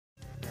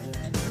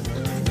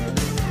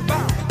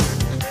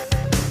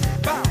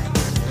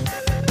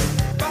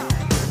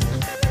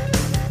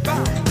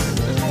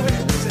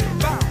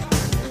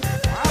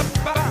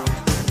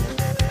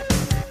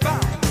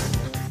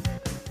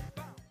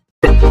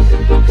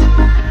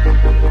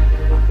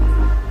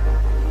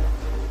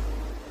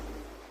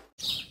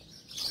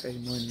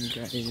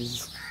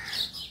guys.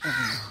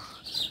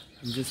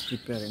 I'm just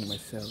preparing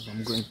myself.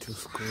 I'm going to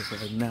school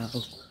right now,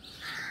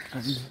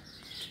 and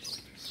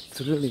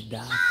it's really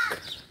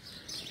dark.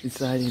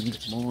 It's early in the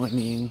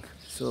morning,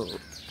 so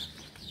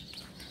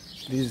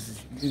this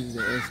is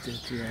the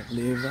estate where I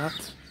live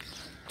at.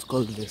 It's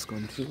called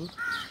Vescon.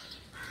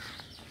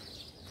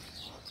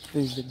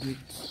 There's the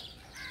gates.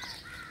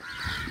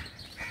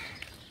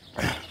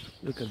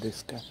 Look at the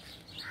sky.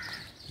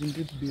 Isn't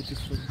it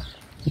beautiful?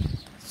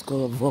 It's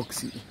called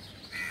Voxy.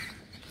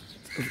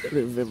 It's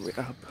very, very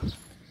up.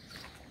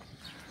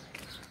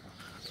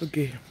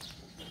 Okay,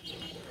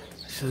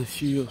 I shall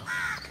show you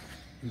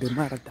the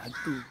marathon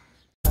too.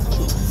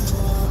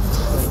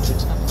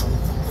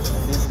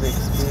 This is the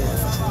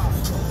experience.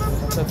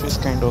 That is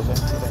kind of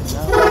empty right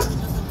now.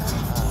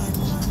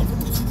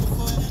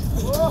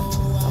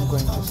 I'm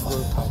going to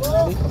school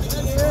probably.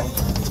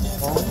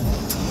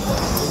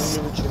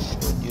 Let me just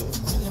show you.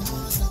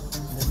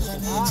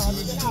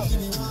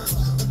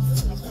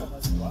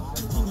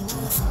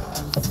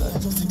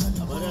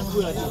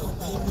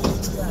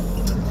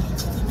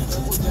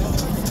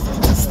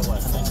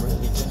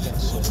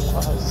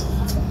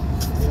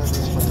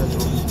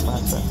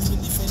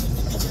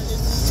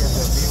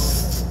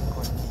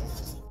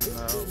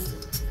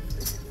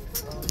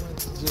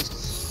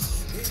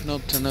 Just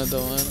knocked another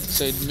one,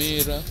 side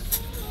mirror.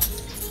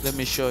 Let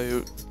me show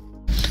you.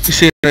 You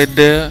see right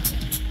there,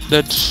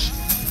 that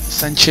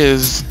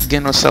Sanchez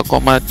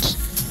Genosacomat.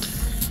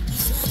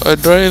 Our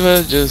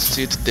driver just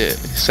hit the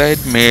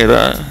side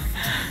mirror.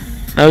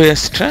 Now we are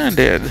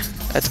stranded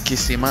at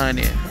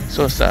Kisimani.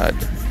 So sad.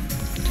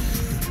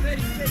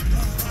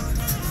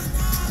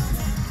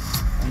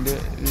 And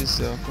there is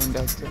a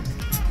conductor.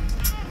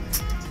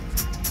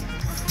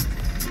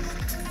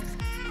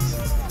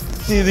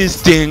 See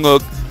this thing,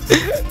 okay?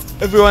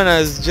 Everyone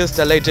has just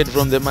alighted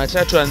from the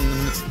matatu and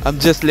I'm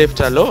just left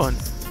alone.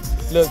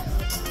 Look,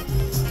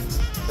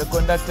 the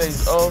conductor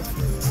is off.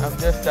 I'm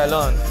just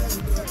alone.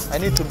 I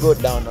need to go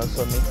down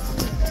also me.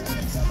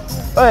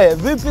 Oye,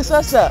 vipi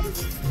sasa?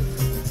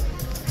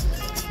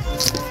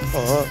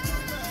 Oh.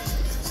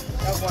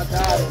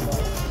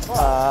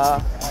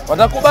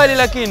 Watakubali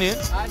lakini?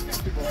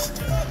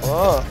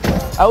 Oh.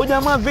 Au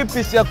jamaa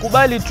vipi si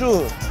yakubali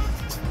tu?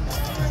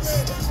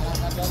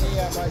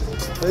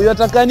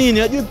 Yataka nini?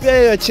 Hajui pia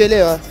yeye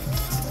achelewa.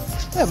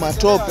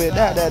 Matope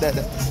da.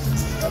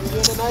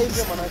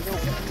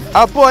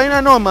 Hapo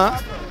haina noma.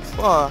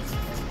 Poa.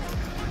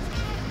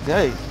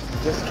 Guys,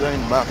 just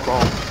going back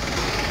home.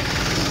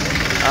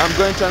 I'm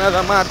going to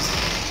another match.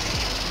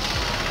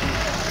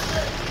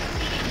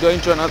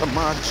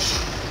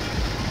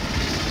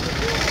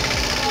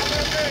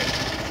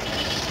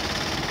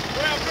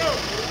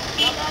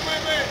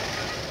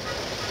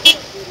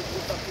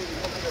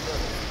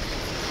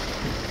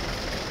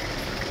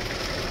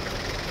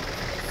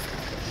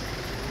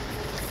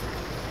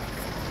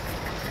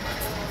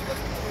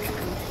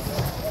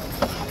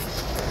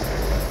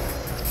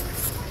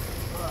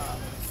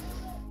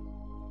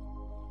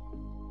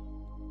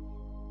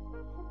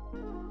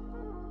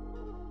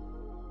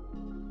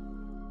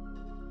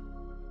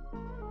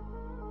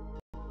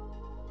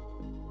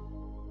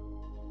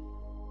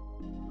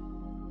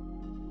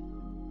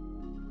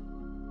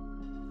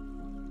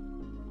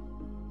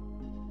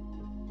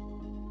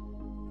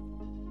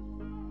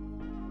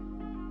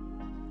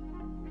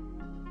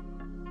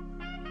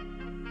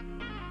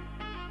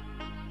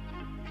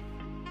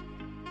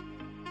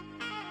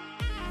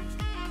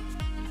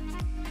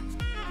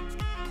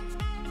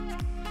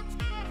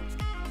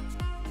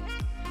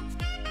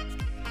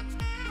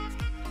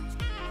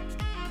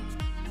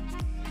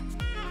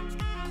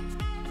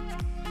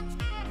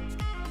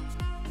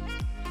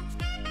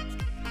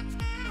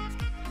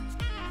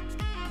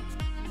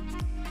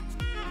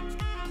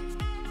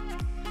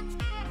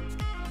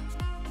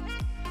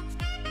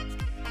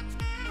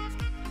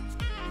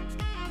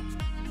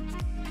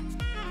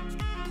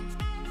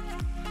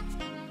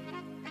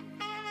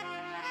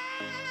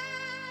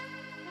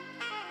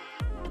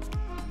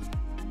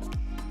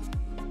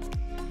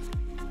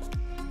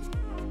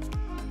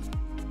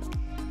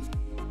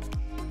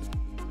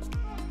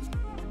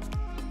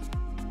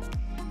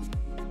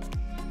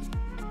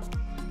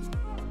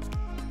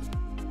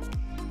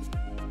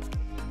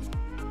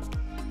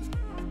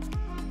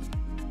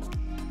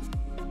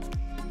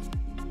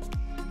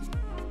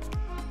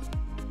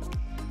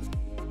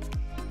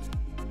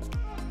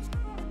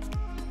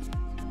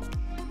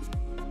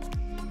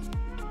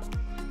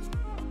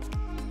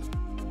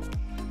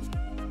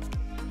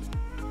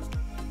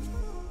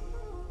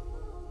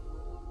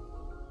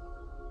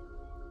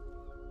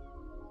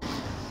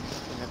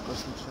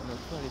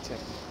 Polytechnic.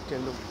 Okay,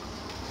 look.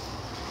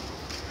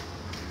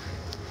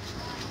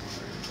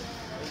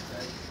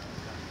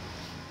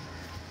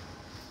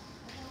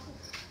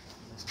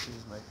 Let's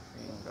choose my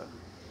finger.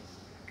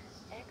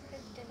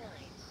 Access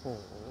denied. Oh.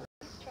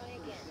 Let's try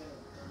again.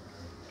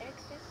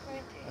 Access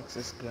granted.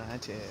 Access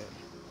granted.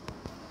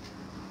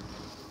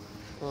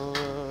 Oh.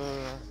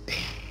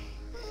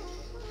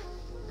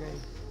 Okay.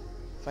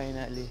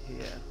 Finally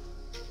here.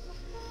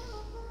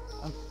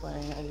 I'm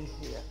finally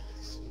here.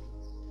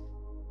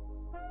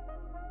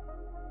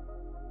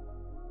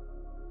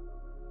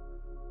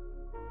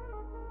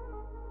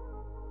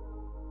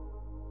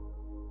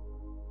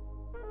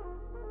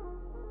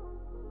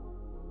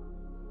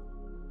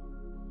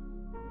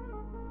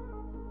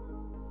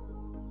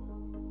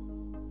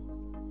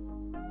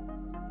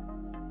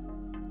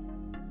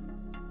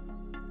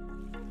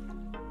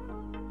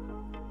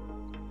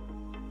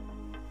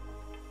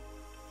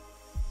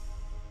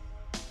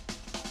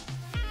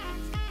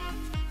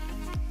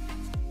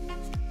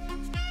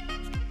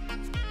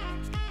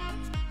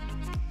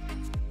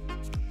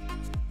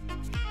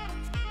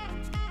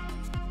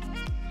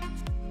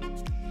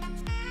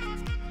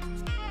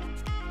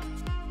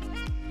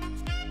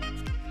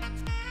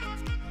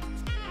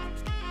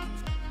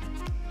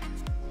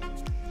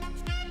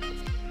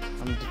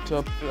 On the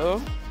top floor,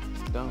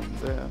 down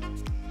there.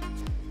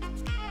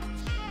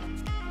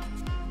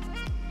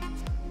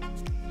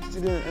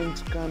 Students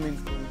aren't coming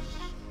because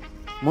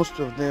most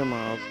of them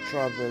have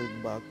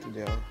traveled back to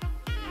their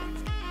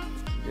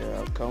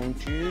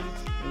counties. You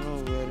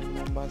know, we're in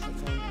Mombasa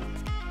County,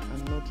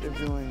 and not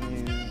everyone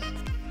is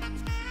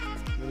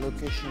the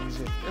locations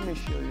yet. Let me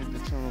show you the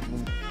town of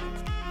Mombasa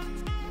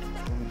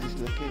from this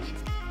location.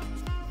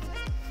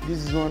 This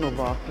is one of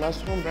our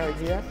classrooms right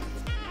here.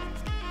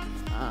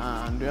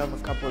 And we have a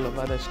couple of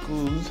other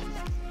schools.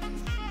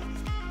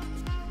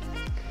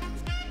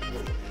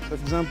 For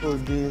example,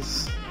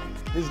 this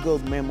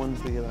called Memon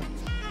Villa,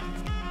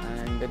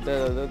 and the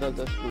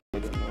other school, I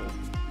don't know.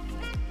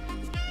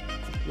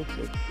 It looks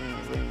like it's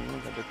gonna rain.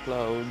 Look at the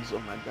clouds. Oh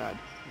my God,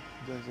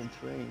 it doesn't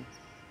rain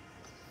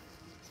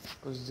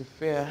because the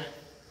fare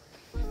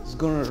is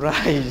gonna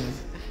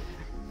rise.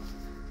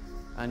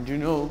 And you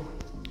know,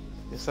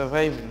 you're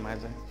surviving,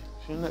 man.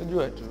 Shouldn't do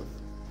it too.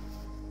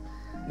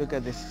 Look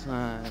at the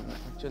sun.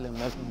 Actually, I'm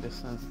loving the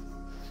sun.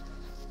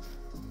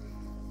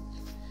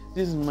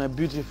 This is my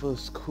beautiful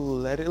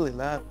school. I really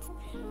love it.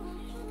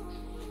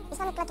 We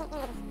saw me plugging in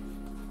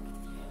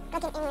with my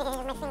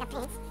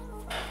fingerprints.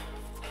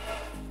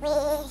 We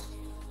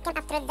came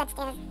up through that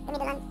stairs, the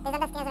middle one. There's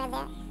other stairs right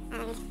there,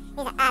 and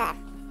these are other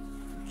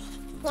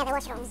near the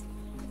washrooms.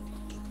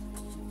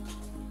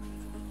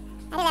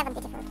 I really have a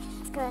beautiful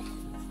school.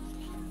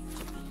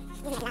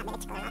 This is my lab,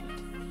 electrical lab.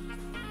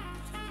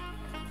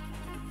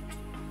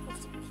 This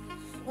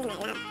is my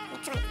lab,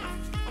 electronics lab.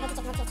 I'm going to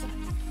check my teaching.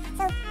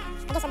 So, I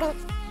guess we're going to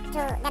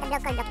the other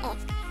block called block A.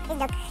 This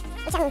block,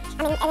 which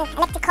I'm in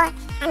electrical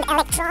and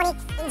electronic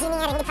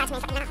engineering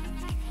department right now.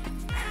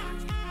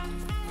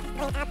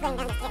 Going up, going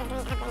down the stairs, going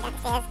up, going down the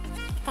stairs.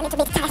 It's a little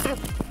bit tiresome.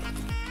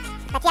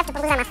 But you have to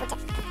put on a foot.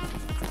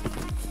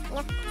 You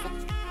know, see?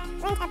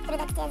 Went up through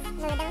that stairs,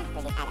 no down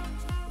through this other.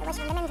 The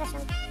washroom, the men's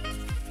washroom.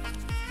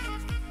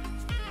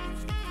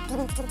 Let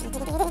me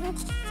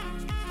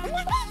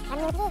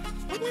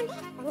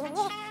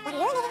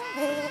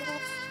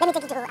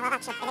take you to our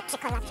actual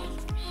electrical lecture.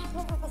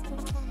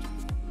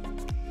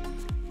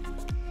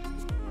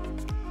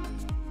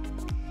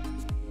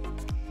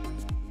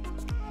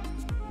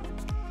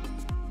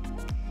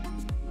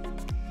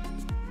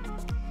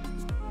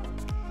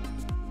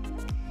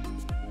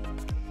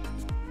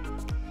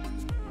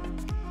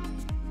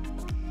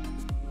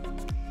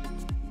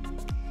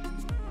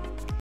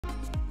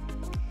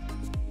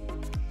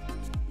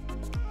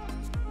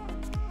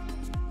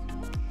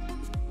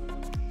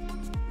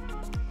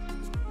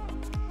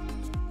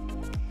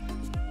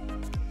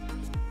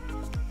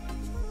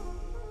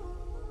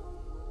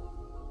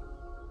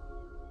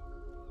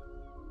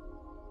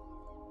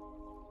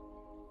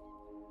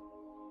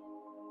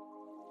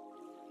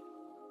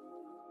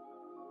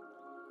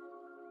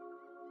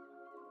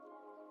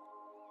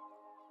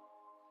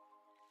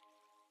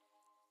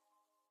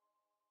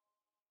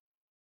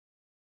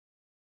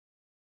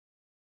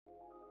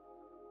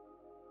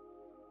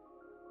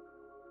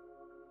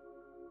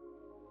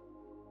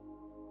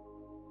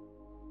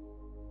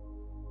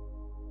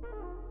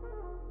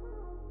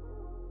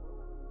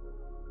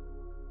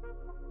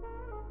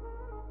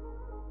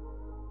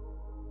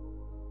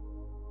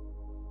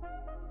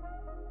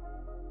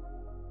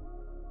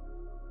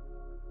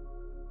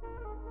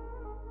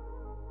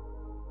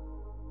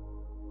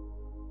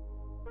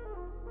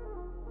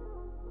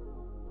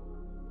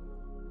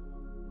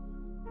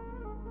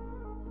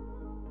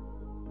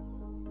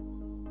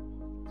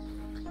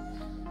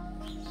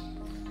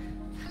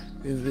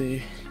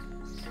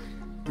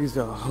 These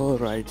are a hall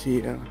right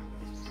here,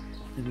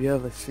 and we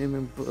have a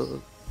swimming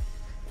pool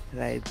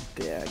right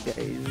there,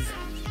 guys.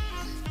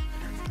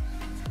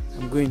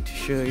 I'm going to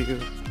show you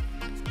the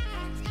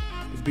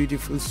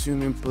beautiful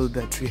swimming pool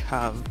that we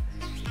have.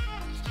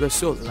 We're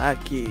so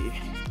lucky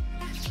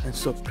and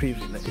so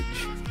privileged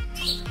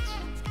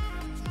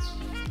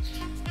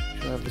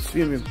to have a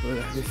swimming pool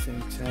at the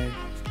same time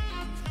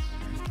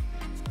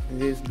in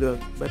this block,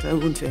 but I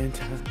won't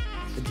enter.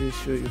 I'll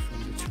just show you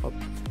from the top.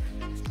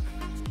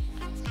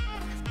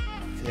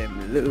 Let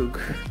me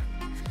look.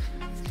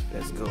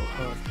 Let's go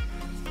hard.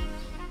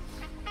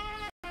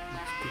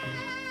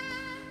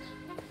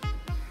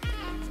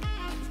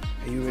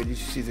 Are you ready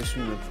to see the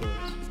swimming pool?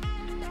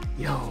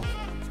 Yo.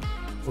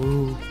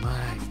 Oh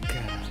my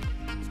god.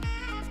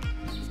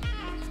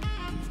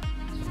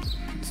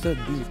 It's so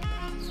deep.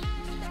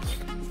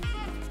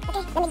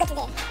 Okay, let me go to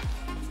the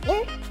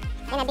view,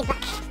 and I'll be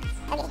back.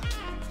 Okay.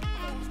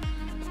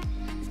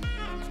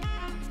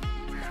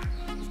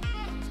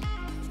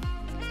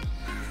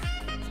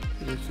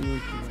 There's a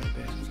right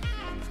there.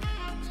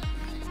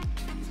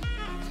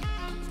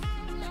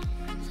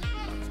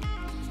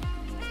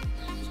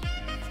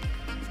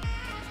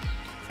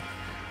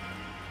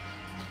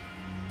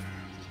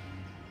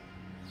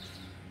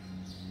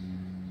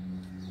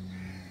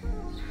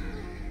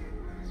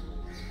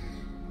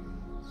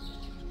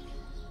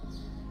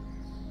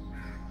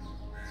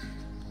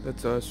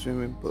 That's our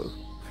swimming pool.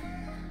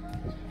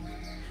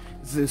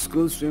 It's a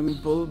school swimming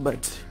pool,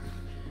 but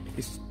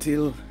it's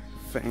still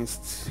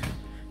fenced,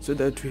 so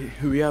that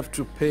we have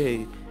to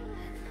pay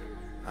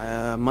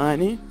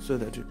money so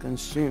that we can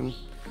swim.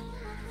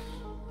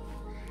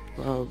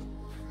 Wow,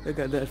 look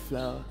at that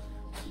flower.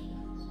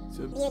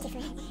 So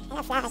Beautiful. I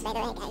love flowers, by the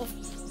way, guys.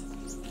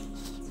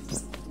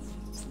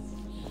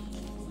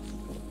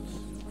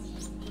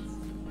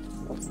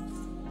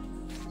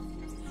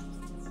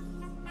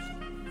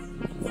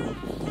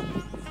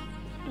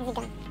 Where's it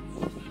gone?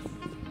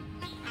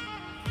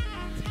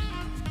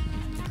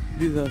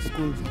 these are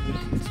schools.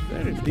 It's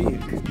very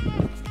big.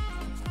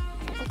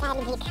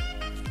 Entirely big.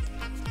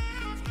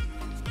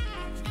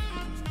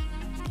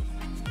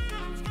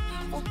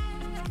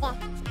 Yeah.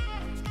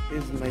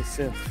 This is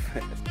myself.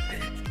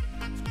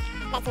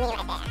 That's me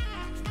right there.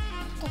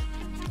 Okay.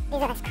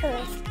 These are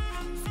schools.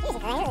 It's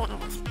beautiful, I really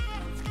love it.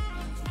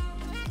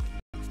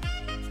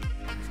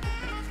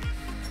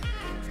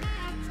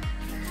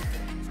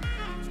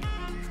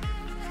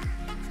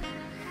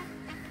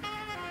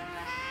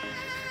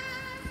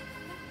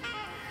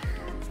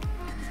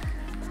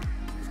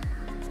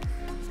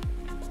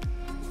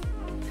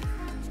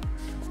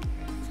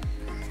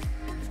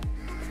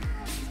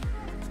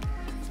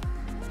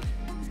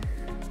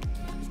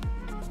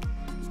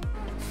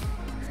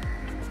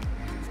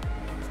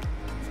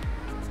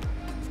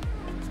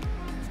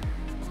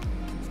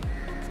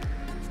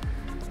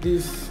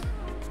 This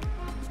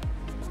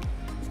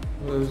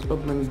was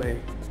opened by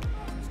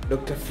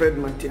Dr. Fred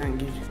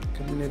Matiang'i,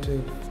 cabinet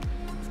of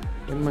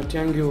when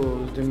Matiang'i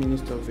was the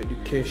Minister of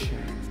Education.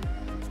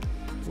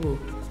 Oh,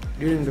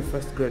 during the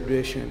first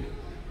graduation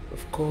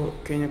of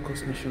Kenya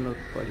Coast National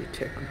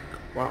Polytechnic.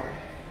 Wow.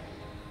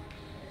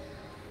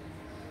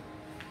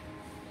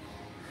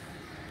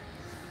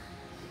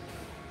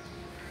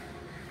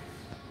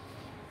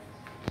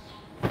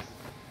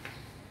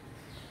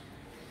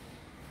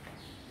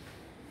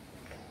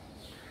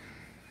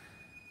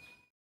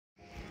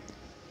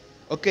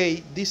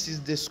 Okay, this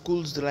is the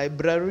school's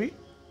library,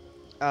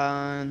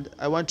 and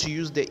I want to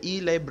use the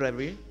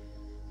e-library.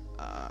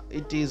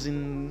 It is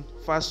in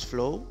first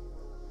floor,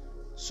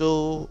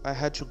 so I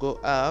had to go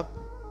up,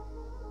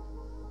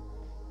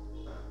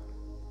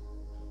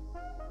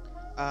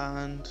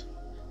 and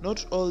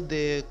not all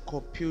the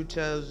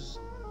computers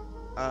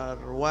are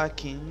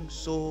working,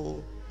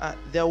 so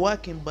they're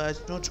working,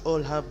 but not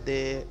all have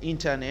the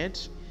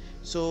internet.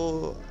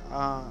 So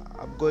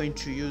I'm going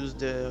to choose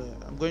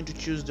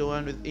the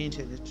one with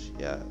internet.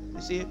 Yeah,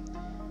 you see.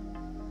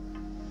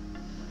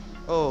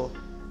 Oh,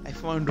 I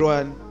found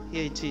one.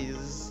 Here it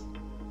is.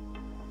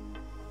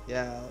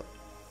 Yeah.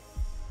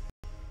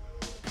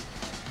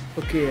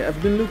 Okay,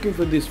 I've been looking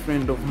for this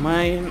friend of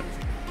mine,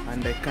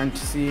 and I can't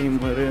see him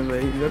wherever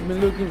he is. I've been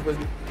looking for.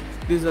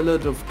 There's a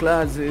lot of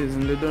classes,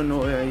 and they don't know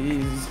where he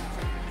is.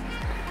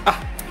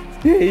 Ah,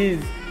 here he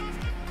is.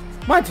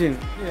 Martin.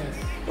 Yes.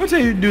 What are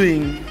you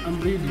doing? I'm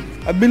reading.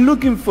 I've been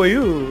looking for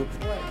you.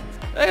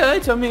 Why? Hey,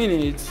 wait a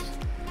minute.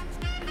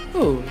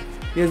 Oh,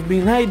 he has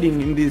been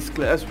hiding in this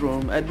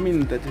classroom.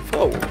 Admin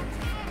 34.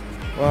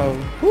 Wow.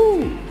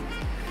 Woo.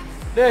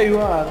 There you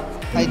are.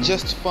 I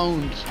just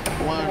found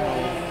one of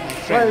my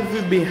friends. Why have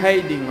you been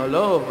hiding all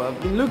over?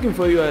 I've been looking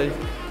for you.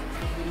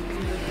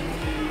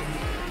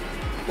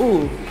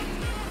 Oh,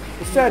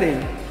 you're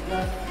studying?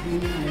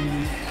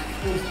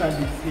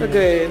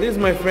 Okay, this is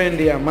my friend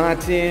here,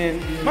 Martin.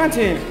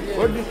 Martin,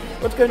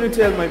 what can you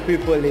tell my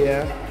people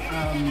here?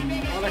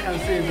 All I can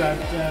say is that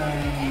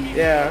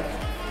Yeah.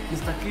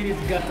 Mr.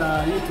 Kilits got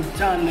a YouTube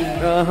channel.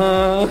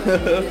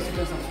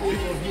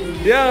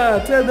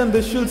 Yeah, tell them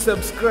they should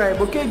subscribe.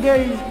 Okay,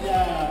 guys?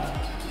 Yeah.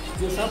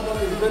 Your support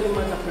is very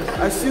much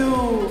appreciated. As you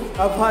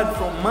have heard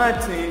from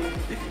Martin,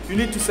 you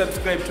need to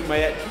subscribe to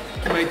my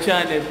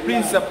channel.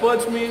 Please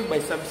support me by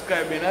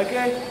subscribing,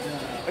 okay?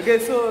 Yeah. Okay,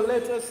 so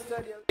let us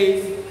study.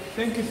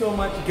 Thank you so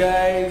much,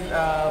 guys,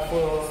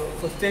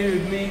 for staying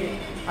with me.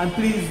 And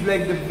please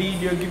like the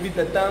video, give it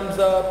a thumbs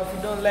up. If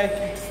you don't like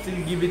it, still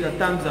give it a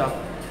thumbs up.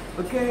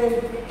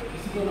 Okay,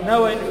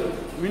 now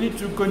we need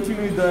to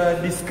continue the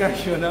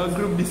discussion, our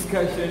group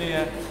discussion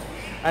here,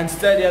 and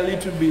study a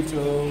little bit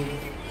of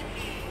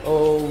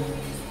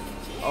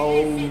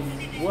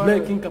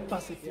Making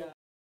capacity.